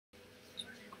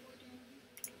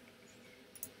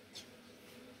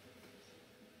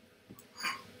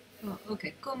Oh,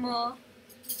 okay.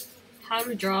 How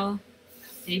to draw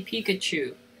a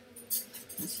Pikachu.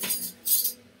 Let's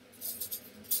see.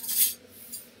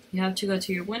 You have to go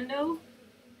to your window.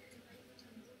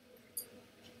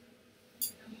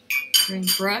 You're in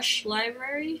brush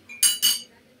library.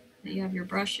 You have your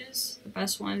brushes. The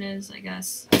best one is, I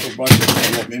guess. It's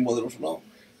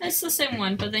the same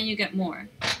one, but then you get more.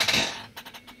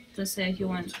 Let's say if you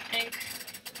want ink.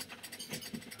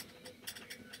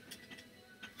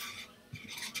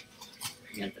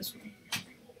 You get this one.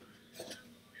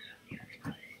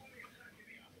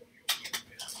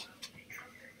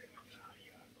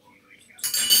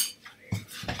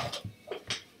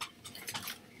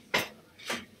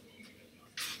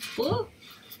 ¿Pudo?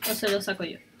 ¿O se lo saco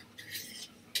yo?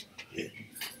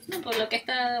 No, por lo que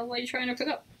está, what are you trying to pick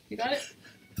up? You got it?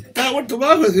 Está vuelto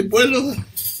abajo, si puedes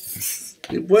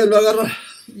lo agarrar.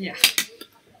 Yeah.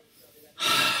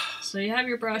 So you have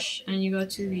your brush and you go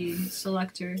to the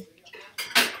selector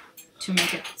to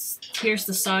make it, here's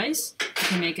the size. You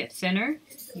can make it thinner,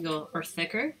 you go, or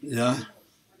thicker. Yeah.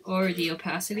 Or the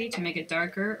opacity to make it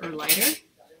darker or lighter.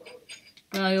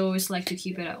 But I always like to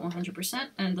keep it at 100%.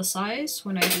 And the size,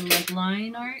 when I do like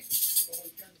line art,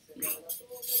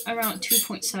 around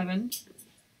 2.7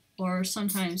 or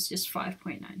sometimes just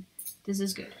 5.9. This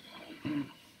is good.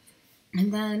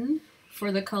 And then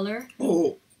for the color,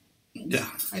 yeah,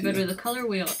 I go to the color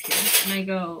wheel up here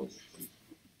and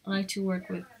I like to work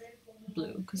with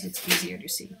blue because it's easier to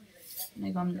see. And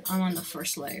I go, I'm on the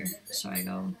first layer, so I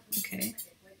go, okay.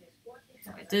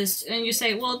 This, and you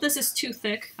say, well, this is too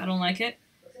thick, I don't like it.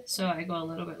 So I go a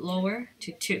little bit lower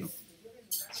to 2.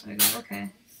 So I go,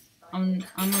 okay. I'm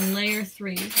on layer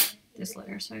 3, this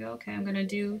layer. So I go, okay, I'm gonna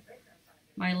do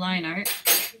my line art.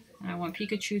 And I want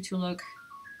Pikachu to look,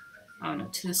 I don't know,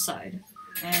 to the side.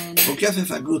 And ¿Por qué haces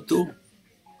esa cruz tú?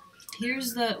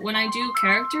 Here's the, when I do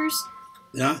characters,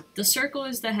 Yeah. The circle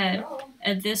is the head,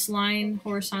 and this line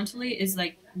horizontally is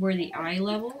like where the eye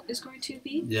level is going to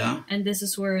be. Yeah. And this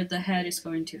is where the head is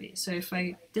going to be. So if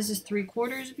this is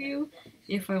 3/4 view.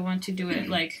 If I want to do it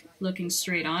like looking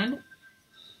straight on,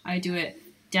 I do it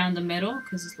down the middle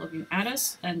because it's looking at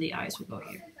us, and the eyes will go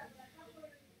here.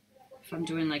 If I'm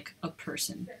doing like a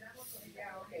person.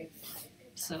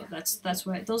 So that's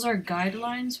why those are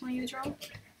guidelines when you draw.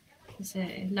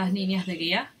 Dice las líneas de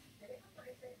guía.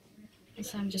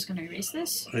 So I'm just gonna erase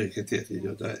this. Oye, ¿qué te decía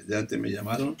yo? Ya antes me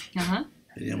llamaron,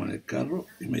 veníamos en el carro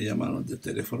y me llamaron del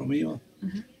teléfono mío.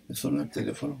 Me sonó el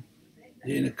teléfono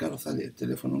y en el carro sale el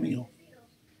teléfono mío.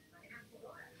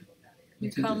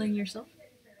 You're calling yourself?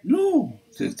 No,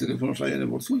 el teléfono sale en el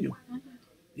bolsillo.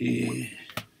 Y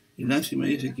Nancy me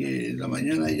dice que en la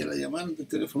mañana ella la llamaron del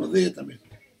teléfono de ella también.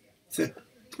 O sea,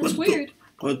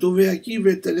 cuando tú ves aquí,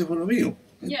 ves el teléfono mío.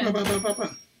 Yeah.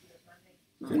 Pa.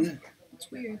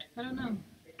 It's weird. I don't know.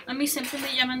 A mí siempre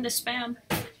me llaman de spam,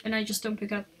 and I just don't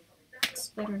pick up. It's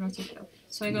better not to pick up.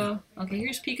 So I go, okay,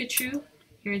 here's Pikachu.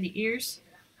 Here are the ears.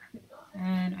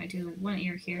 And I do one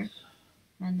ear here.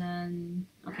 And then,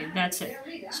 okay, that's it.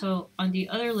 So on the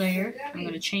other layer, I'm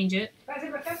going to change it.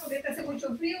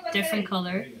 Different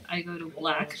color. I go to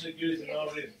black.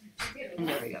 And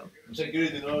there we go.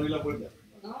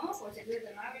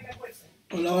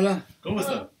 Hola, hola. ¿Cómo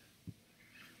está?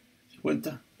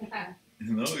 ¿Cuenta?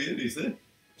 No, bien, ¿y usted?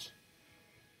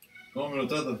 ¿Cómo me lo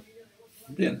trata?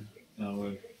 Bien. Ah,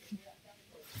 bueno.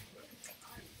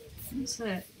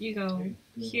 So you go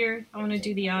here, I want to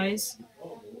do the eyes.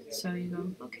 So you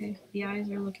go, okay, the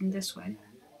eyes are looking this way.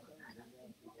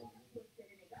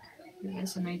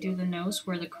 Yes, and I do the nose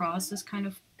where the cross is kind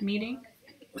of meeting.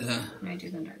 Yeah. And I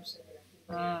do the nose.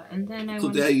 And then I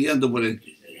Tú te vas guiando por el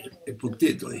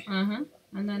puntito ahí.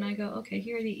 And then I go, okay,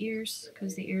 here are the ears,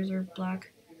 because the ears are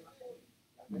black.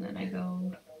 And then I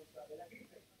go,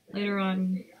 later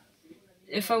on,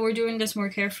 if I were doing this more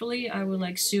carefully, I would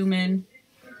like zoom in.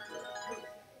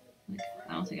 Like,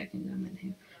 I don't think I can zoom in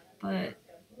here. But,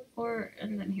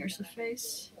 and then here's the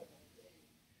face.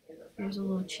 Here's a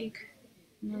little cheek,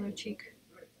 another cheek.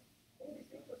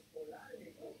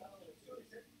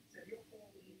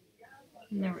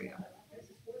 And there we go.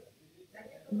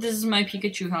 This is my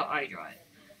Pikachu, how I draw it.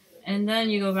 And then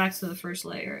you go back to the first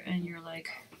layer, and you're like,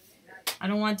 I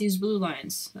don't want these blue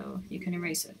lines, so you can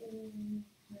erase it.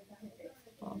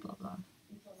 Blah, blah, blah.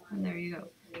 And there you go.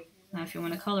 Now if you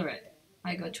want to color it,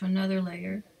 I go to another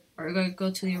layer, or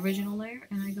go to the original layer,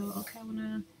 and I go, okay, I want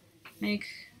to make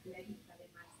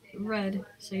red.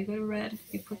 So you go to red,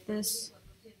 you put this,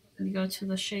 and you go to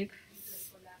the shape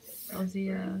of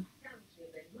the,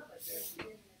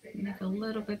 make it a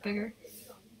little bit bigger,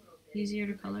 easier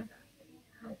to color.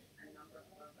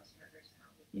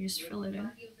 You just fill it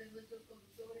in.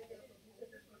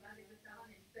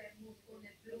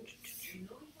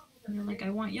 And you're like, I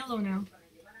want yellow now.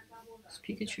 This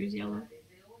Pikachu's yellow.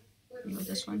 You go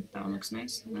this one. That one looks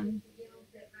nice. And then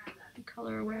you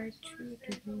color where.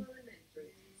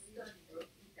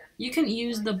 You can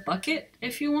use the bucket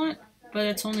if you want, but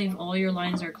it's only if all your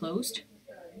lines are closed.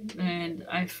 And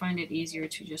I find it easier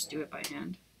to just do it by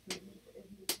hand.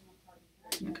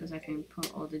 Because I can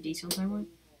put all the details I want.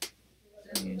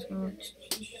 So you just go.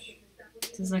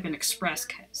 This is like an express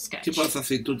sketch. ¿Qué pasa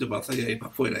si tú te pasas ahí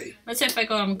para afuera ahí? Let's say if I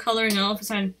go, I'm coloring all of a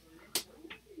sudden,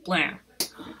 blam.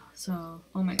 So,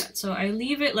 oh my god. So I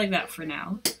leave it like that for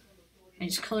now. I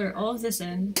just color all of this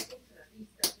in.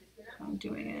 I'm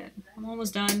doing it. I'm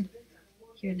almost done.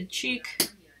 Here, the cheek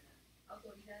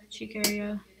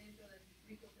area.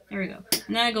 There we go.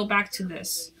 And then I go back to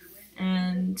this.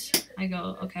 And I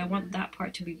go, okay, I want that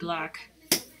part to be black.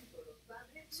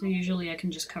 So usually I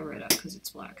can just cover it up because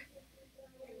it's black.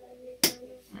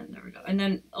 And there we go. And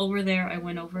then over there, I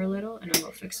went over a little and I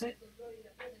go fix it.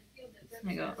 And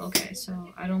I go, okay,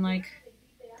 so I don't like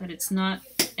that it's not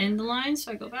in the line,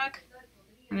 so I go back.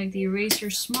 I make the eraser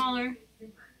smaller.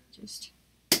 Just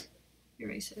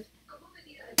erase it.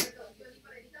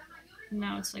 And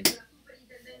now it's like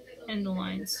in the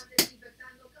lines.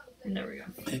 And there we go.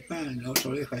 Ahí está, en la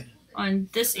otra oreja ahí. On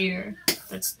this ear,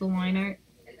 that's the line art.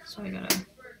 So I gotta.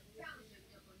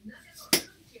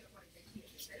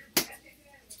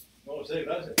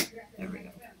 There we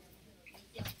go.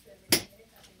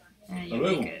 And you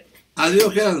make it.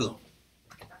 Adiós, Gerardo.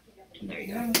 There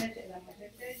you go.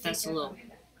 That's a little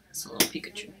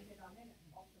Pikachu.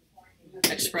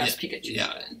 Express Pikachu.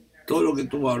 Ya. Todo lo que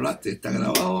tú hablaste está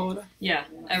grabado ahora. Yeah,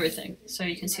 everything. So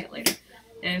you can see it later.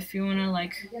 If you wanna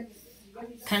like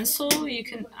pencil, you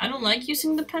can. I don't like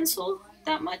using the pencil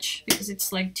that much because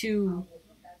it's like too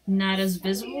not as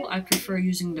visible. I prefer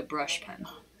using the brush pen,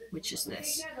 which is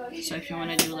this. So if you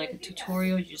want to do like a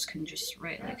tutorial, you just can just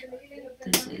write like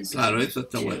this is Claro, eso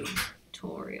está bueno.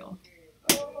 tutorial,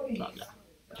 blah blah,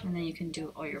 and then you can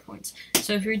do all your points.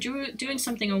 So if you're doing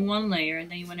something on one layer and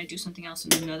then you want to do something else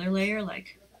on another layer,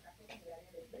 like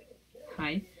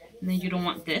hide, and then you don't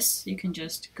want this, you can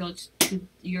just go to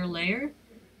your layer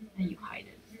and you hide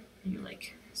it. And you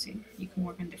like, see, you can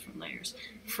work on different layers.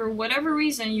 For whatever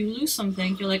reason, you lose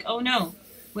something, you're like, oh no,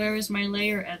 where is my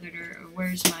layer editor, or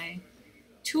where's my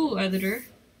tool editor?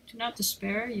 Do not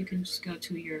despair, you can just go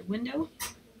to your window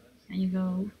and you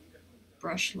go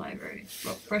brush library.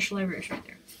 Well, brush library is right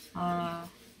there.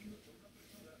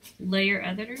 Layer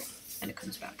editor, and it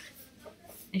comes back.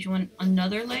 If you want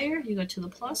another layer, you go to the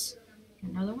plus,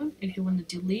 another one. If you want to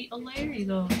delete a layer, you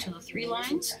go to the 3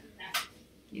 lines,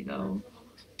 you go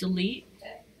delete.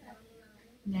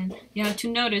 And then you have to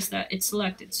notice that it's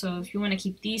selected. So if you want to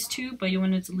keep these 2, but you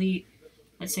want to delete,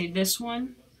 let's say this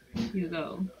one, you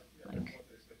go like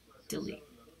delete.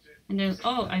 And then,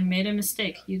 oh, I made a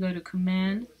mistake. You go to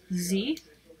Command Z,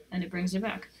 and it brings it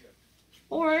back.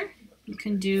 Or you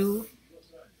can do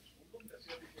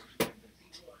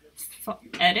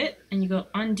edit, and you go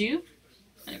undo,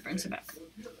 and it brings it back.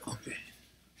 Okay.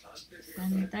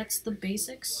 And that's the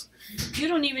basics. You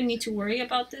don't even need to worry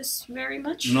about this very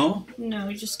much. No? No,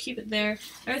 you just keep it there.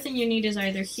 Everything you need is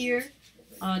either here,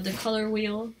 the color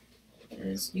wheel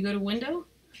is, you go to window,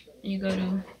 and you go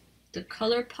to the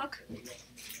color puck.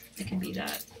 It can be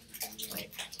that. Wait,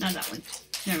 not that one.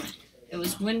 Never mind. It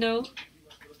was window,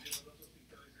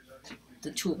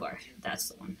 the toolbar. That's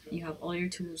the one. You have all your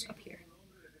tools up here.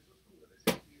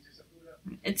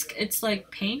 It's like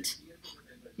paint,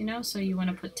 you know, so you want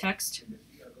to put text,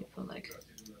 you put like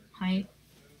height,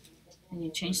 and you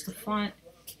change the font,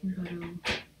 you go to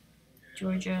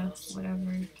Georgia,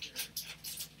 whatever,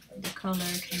 the color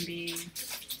can be,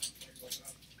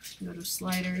 you go to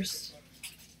sliders,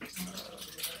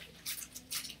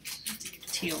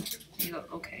 teal, you go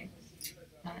okay,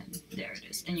 and there it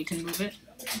is, and you can move it,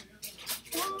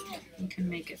 you can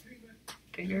make it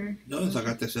bigger. ¿De dónde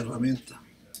sacaste esa herramienta?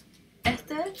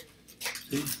 Este,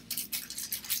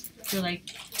 Sí. you're like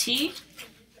T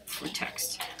for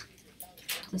text.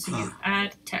 So you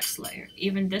add text layer.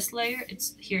 Even this layer,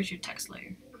 here's your text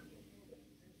layer.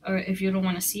 Or if you don't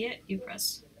want to see it, you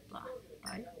press blah,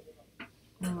 right?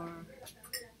 Or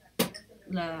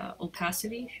the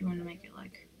opacity, if you want to make it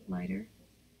like lighter,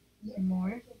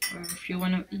 more. Or if you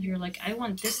want to, you're like, I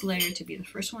want this layer to be the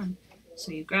first one.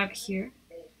 So you grab it here,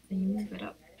 and you move it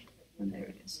up, and there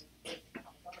it is.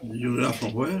 You grab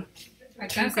from where?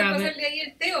 ¿Alcanza a pasarle ahí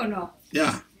el té o no?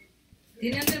 Ya.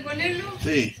 ¿Tiene que ponerlo?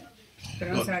 Sí.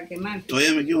 Pero no se va a quemar.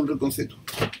 Todavía me queda un rinconcito.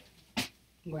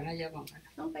 Bueno, ya póngala.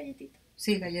 No, galletita.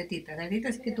 Sí, galletitas.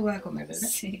 Galletitas sí que tú vas a comer, ¿verdad?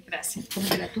 Sí, gracias.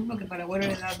 Cómetela tú porque para abuelo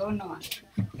le da 2 nomás.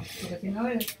 Porque si no,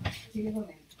 él sigue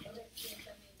comiendo.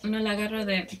 uno la agarra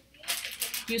de...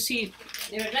 You see...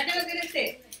 ¿De verdad que lo quieres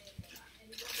té?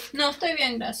 No, estoy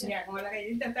bien, gracias. Ya, como la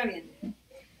galletita está bien.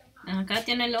 Acá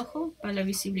tiene el ojo para la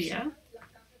visibilidad.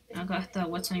 Acá está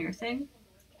what's on your thing.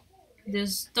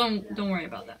 This, don't worry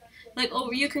about that. Like,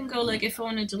 oh, you can go, like, if I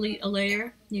want to delete a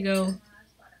layer, you go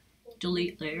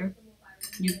delete layer.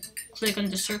 You click on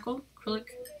the circle,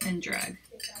 click, and drag,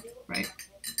 right?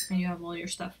 And you have all your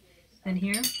stuff. Then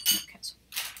here, no, cancel.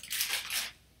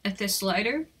 At this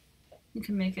slider, you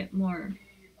can make it more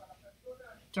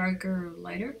darker or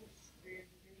lighter.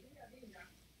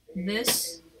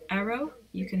 This arrow,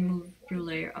 you can move your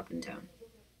layer up and down.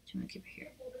 So I'm gonna keep it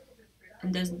here.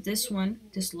 And then this one,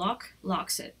 this lock,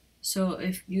 locks it. So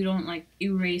if you don't like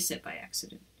erase it by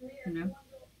accident, you know,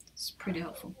 it's pretty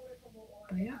helpful.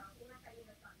 But yeah,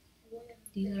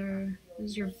 this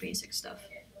is your basic stuff.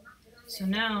 So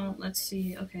now let's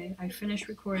see. Okay, I finished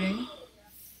recording.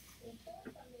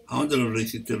 ¿A dónde lo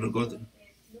hiciste el recording?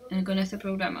 Con este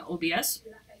programa OBS.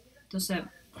 Entonces,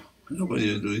 No, pero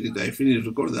yo lo hiciste, I finished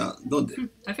recording. ¿Dónde?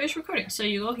 I finished recording. So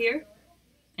you go here,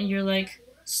 and you're like,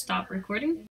 stop recording.